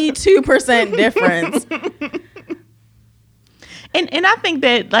 22% difference. And I think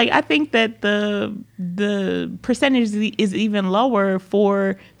that the percentage is even lower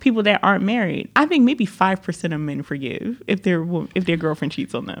for people that aren't married. I think maybe 5% of men forgive if their girlfriend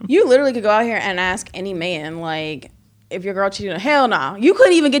cheats on them. You literally could go out here and ask any man, like, if your girl cheated, hell no. You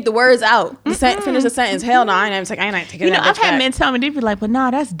couldn't even get the words out. Finish the sentence. Hell no. I ain't taking that. I've had men tell me, they'd be like, but nah,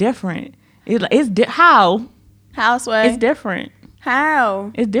 that's different. How? How, Sway? It's different.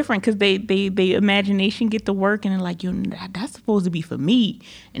 How? It's different because they imagination get to work and they're like, that's supposed to be for me.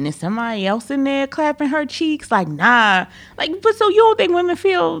 And then somebody else in there clapping her cheeks, like, nah. Like, but so you don't think women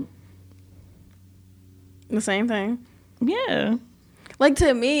feel the same thing? Yeah. Like,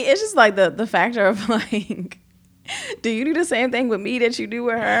 to me, it's just like the factor of like, do you do the same thing with me that you do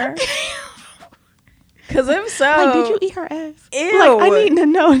with her? Because if so, like, did you eat her ass? Ew. Like, I need to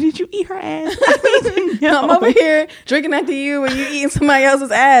know. Did you eat her ass? I need to know. I'm over here drinking after you and you eating somebody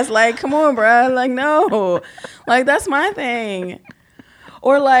else's ass. Like, come on, bruh. Like, no. Like, that's my thing.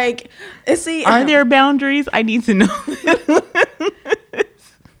 Or like, are there boundaries? I need to know.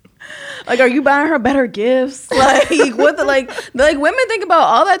 Like, are you buying her better gifts? Like, what the like women think about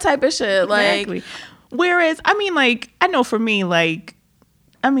all that type of shit. Like, exactly. Whereas, I mean, like, I know for me, like,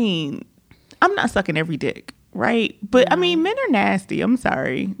 I mean, I'm not sucking every dick, right? But I mean, men are nasty. I'm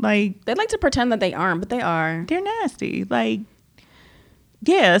sorry. Like, they like to pretend that they aren't, but they are. They're nasty. Like,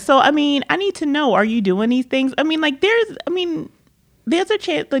 yeah. So, I mean, I need to know, are you doing these things? I mean, like, there's a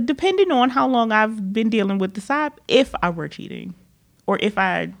chance, like, depending on how long I've been dealing with the side, if I were cheating or if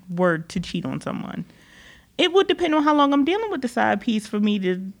I were to cheat on someone, it would depend on how long I'm dealing with the side piece for me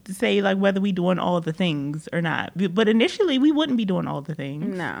to say, like, whether we doing all the things or not. But initially, we wouldn't be doing all the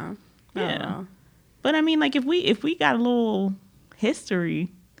things. No. Yeah. But I mean, like, if we got a little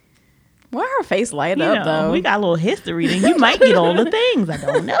history. Why her face light up, though? We got a little history, then you might get all the things. I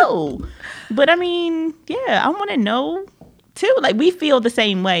don't know. But I mean, yeah, I want to know too. Like, we feel the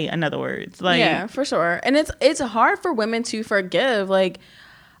same way, in other words. Like, yeah, for sure. And it's hard for women to forgive. Like,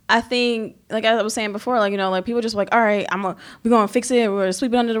 I think, like I was saying before, like, like, people just like, all right, we're going to fix it. We're going to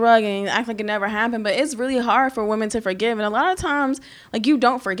sweep it under the rug and act like it never happened. But it's really hard for women to forgive. And a lot of times, like, you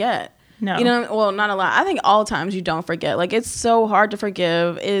don't forget. No. Well, not a lot. I think all times you don't forget. Like, it's so hard to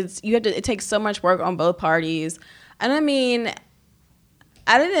forgive. It takes so much work on both parties. And I mean,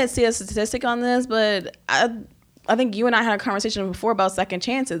 I didn't see a statistic on this, but I think you and I had a conversation before about second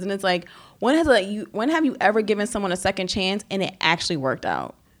chances. And it's like, when have you ever given someone a second chance and it actually worked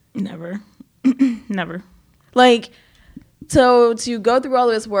out? Never. Never. Like, so to go through all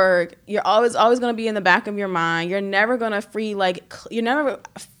this work, you're always going to be in the back of your mind. You're never going to you're never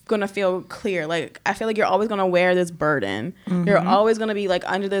going to feel clear. Like, I feel like you're always going to wear this burden. Mm-hmm. You're always going to be like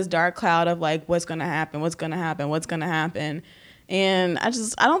under this dark cloud of like, what's going to happen? And I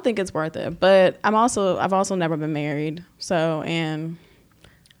don't think it's worth it. But I've also never been married. So I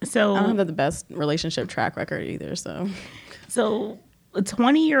don't have the best relationship track record either. So a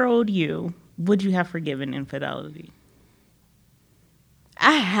 20-year-old you, would you have forgiven infidelity?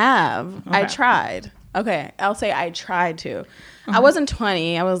 I have. Okay. I tried. Okay, I'll say I tried to. Uh-huh. I wasn't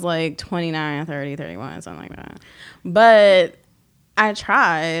 20. I was like 29, 30, 31, something like that. But I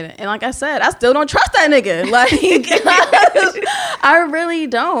tried. And like I said, I still don't trust that nigga. Like, I really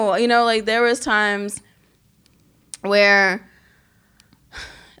don't. Like, there was times where,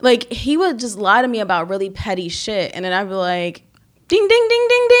 like, he would just lie to me about really petty shit. And then I'd be like, ding, ding, ding,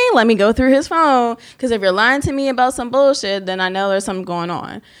 ding, ding. Let me go through his phone. Because if you're lying to me about some bullshit, then I know there's something going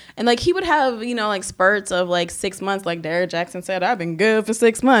on. And, like, he would have, like, spurts of, like, 6 months. Like Derrick Jackson said, I've been good for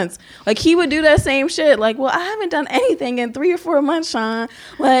 6 months. Like, he would do that same shit. Like, well, I haven't done anything in 3 or 4 months, Sean.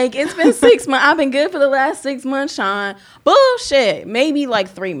 Like, it's been 6 months. I've been good for the last 6 months, Sean. Bullshit. Maybe, like,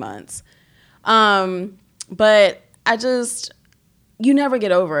 3 months. But you never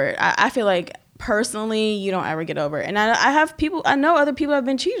get over it. I feel like personally, you don't ever get over it. And I know other people have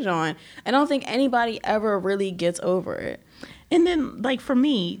been cheated on. I don't think anybody ever really gets over it. And then, like, for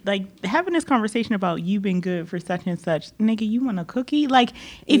me, like, having this conversation about you been good for such and such, nigga, you want a cookie? Like,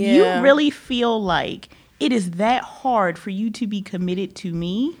 if you really feel like it is that hard for you to be committed to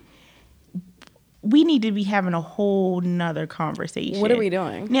me, we need to be having a whole nother conversation. What are we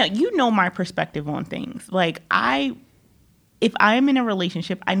doing? Now, you know my perspective on things. Like, if I am in a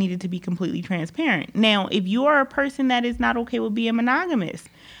relationship, I need it to be completely transparent. Now, if you are a person that is not okay with being monogamous,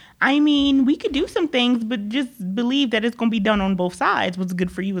 I mean, we could do some things, but just believe that it's going to be done on both sides. What's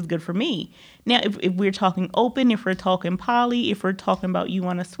good for you is good for me. Now, if we're talking open, if we're talking poly, if we're talking about you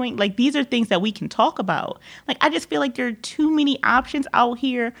want to swing, like, these are things that we can talk about. Like, I just feel like there are too many options out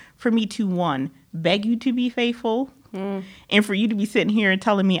here for me to, one, beg you to be faithful, and for you to be sitting here and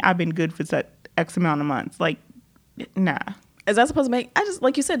telling me I've been good for such X amount of months. Like, nah. Is that supposed to make,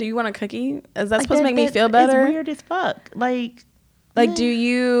 like you said, do you want a cookie? Is that supposed to make me feel better? It's weird as fuck. Like, do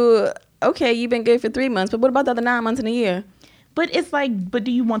you, okay, you've been good for 3 months, but what about the other 9 months in a year? But it's like, but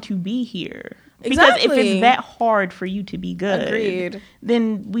do you want to be here? Exactly. Because if it's that hard for you to be good, agreed,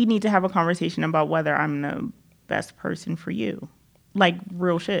 then we need to have a conversation about whether I'm the best person for you. Like,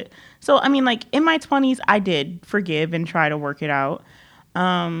 real shit. So, I mean, like, in my 20s, I did forgive and try to work it out.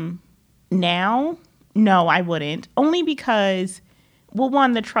 Now, no, I wouldn't. Only because, well,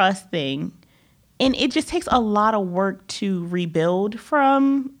 one, the trust thing. And it just takes a lot of work to rebuild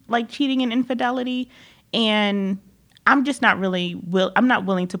from, like, cheating and infidelity. And I'm just not really I'm not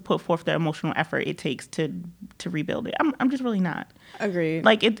willing to put forth the emotional effort it takes to rebuild it. I'm just really not. Agreed.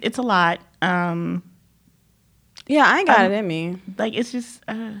 Like, it's a lot. Yeah, I ain't got it in me. Like, it's just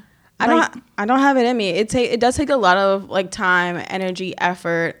I don't have it in me. It does take a lot of, like, time, energy,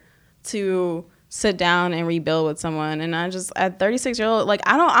 effort to sit down and rebuild with someone. And I just, at 36 years old, like,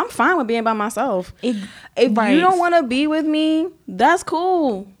 I'm fine with being by myself. If you don't want to be with me, that's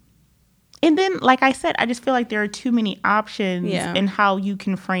cool. And then, like I said, I just feel like there are too many options in how you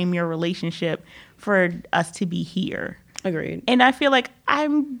can frame your relationship for us to be here. Agreed. And I feel like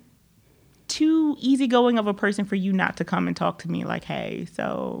I'm too easygoing of a person for you not to come and talk to me like, hey,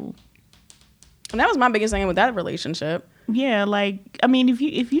 so. And that was my biggest thing with that relationship. Yeah, like, I mean, if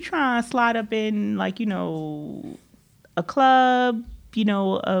you try and slide up in, like, you know, a club, you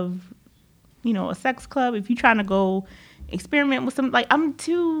know, a sex club, if you're trying to go experiment with some, like, I'm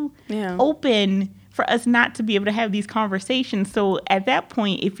too open for us not to be able to have these conversations. So at that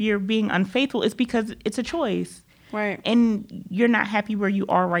point, if you're being unfaithful, it's because it's a choice. Right. And you're not happy where you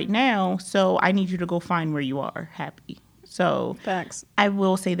are right now, so I need you to go find where you are happy. So facts. I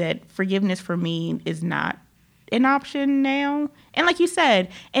will say that forgiveness for me is not an option now. And like you said,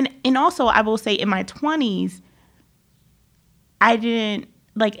 and also I will say in my 20s, I didn't,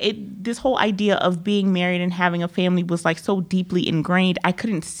 like, this whole idea of being married and having a family was, like, so deeply ingrained, I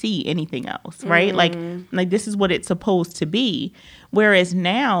couldn't see anything else, right? Like this is what it's supposed to be. Whereas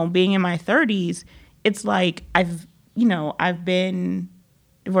now, being in my 30s, it's like I've been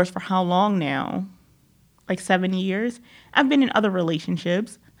divorced for how long now? Like 7 years. I've been in other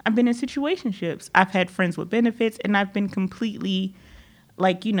relationships. I've been in situationships. I've had friends with benefits, and I've been completely,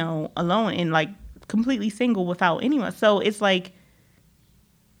 like, you know, alone and, like, completely single without anyone. So it's like,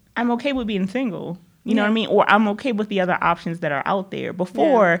 I'm okay with being single. You know what I mean? Or I'm okay with the other options that are out there.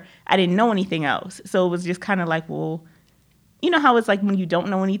 Before, I didn't know anything else. So it was just kind of like, well, you know how it's like when you don't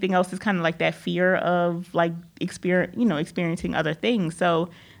know anything else, it's kind of like that fear of, like, experiencing other things. So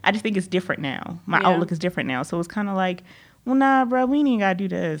I just think it's different now. My outlook is different now. So it's kind of like, well, nah, bro, we ain't gotta do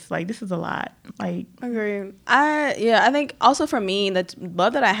this. Like, this is a lot. Like, agreed. I think also for me, the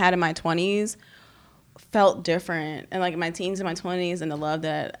love that I had in my 20s felt different, and, like, in my teens and my 20s, and the love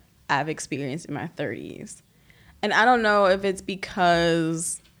that I've experienced in my 30s. And I don't know if it's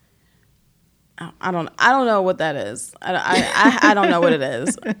because I don't know what that is. I don't know what it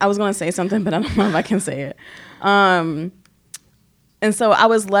is. I was going to say something, but I don't know if I can say it. And so I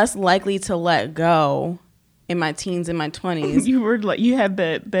was less likely to let go in my teens and my 20s. You were like, you had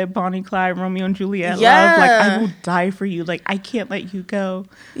that Bonnie Clyde, Romeo and Juliet love. Like, I will die for you. Like, I can't let you go.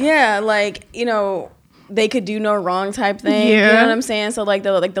 Yeah, like, you know, they could do no wrong type thing. Yeah. You know what I'm saying? So, like,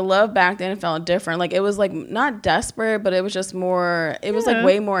 the love back then felt different. Like, it was, like, not desperate, but it was just more, it was, like,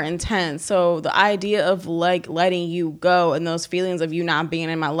 way more intense. So the idea of, like, letting you go and those feelings of you not being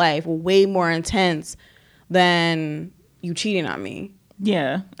in my life were way more intense than you cheating on me.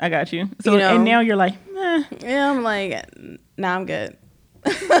 Yeah, I got you. So, you know, and now you're like, eh. Yeah, I'm like, nah, I'm good.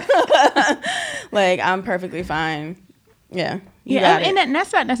 Like, I'm perfectly fine. Yeah. Yeah, and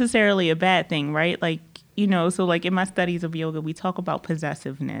that's not necessarily a bad thing, right? Like, you know, so like in my studies of yoga, we talk about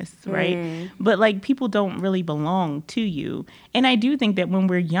possessiveness, right? But like people don't really belong to you. And I do think that when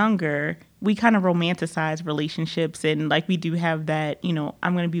we're younger, we kind of romanticize relationships, and like we do have that, you know,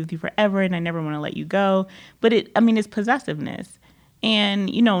 I'm going to be with you forever and I never want to let you go. But it's possessiveness. And,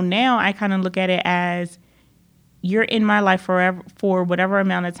 you know, now I kind of look at it as you're in my life forever for whatever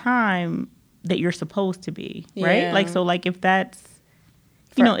amount of time that you're supposed to be, right? Yeah. Like, so like if that's,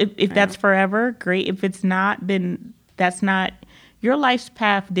 you know, if that's forever, great. If it's not, then that's not, your life's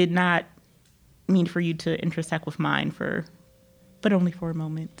path did not mean for you to intersect with mine but only for a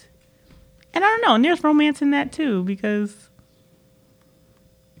moment. And I don't know, and there's romance in that too, because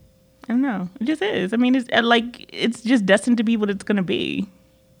I don't know, it just is. I mean, it's just destined to be what it's going to be.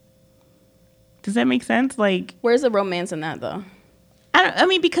 Does that make sense? Like, where's the romance in that though? I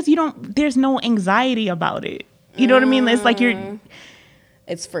mean, because there's no anxiety about it. You know what I mean? It's like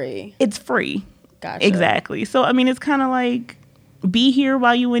it's free. It's free. Gotcha. Exactly. So, I mean, it's kind of like be here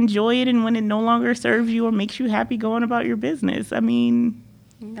while you enjoy it, and when it no longer serves you or makes you happy, going about your business. I mean,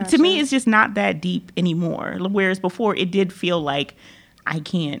 gotcha. To me, it's just not that deep anymore. Whereas before, it did feel like I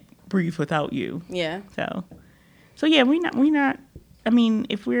can't breathe without you. Yeah. So yeah, we not. I mean,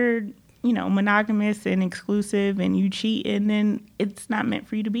 if we're, you know, monogamous and exclusive and you cheat, and then it's not meant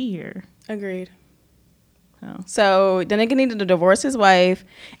for you to be here. Agreed. So Danica needed to divorce his wife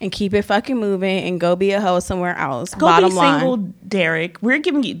and keep it fucking moving and go be a hoe somewhere else. Go Bottom be line. single, Derek. We're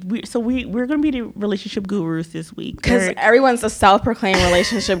giving you. We're going to be the relationship gurus this week because everyone's a self-proclaimed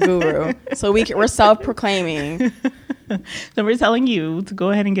relationship guru. So we're self-proclaiming. So we're telling you to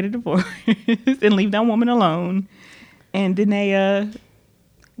go ahead and get a divorce and leave that woman alone. And Danae,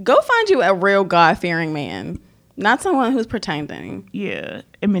 go find you a real God-fearing man, not someone who's pretending. Yeah,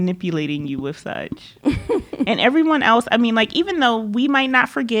 and manipulating you with such. And everyone else, I mean, like, even though we might not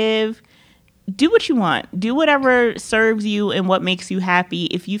forgive, do what you want. Do whatever serves you and what makes you happy.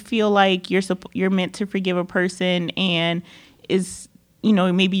 If you feel like you're meant to forgive a person and is, you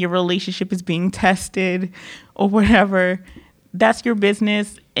know, maybe your relationship is being tested or whatever, that's your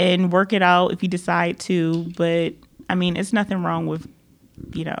business, and work it out if you decide to. But I mean, it's nothing wrong with,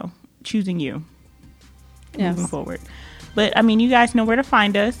 you know, choosing you. Yes. Moving forward. But I mean, you guys know where to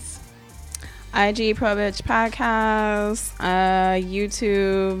find us. IG Pro Bitch Podcast,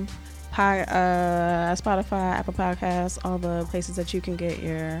 YouTube, Spotify, Apple Podcasts, all the places that you can get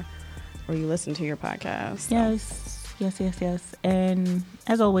where you listen to your podcast. So. Yes. And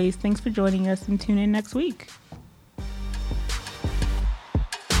as always, thanks for joining us, and tune in next week.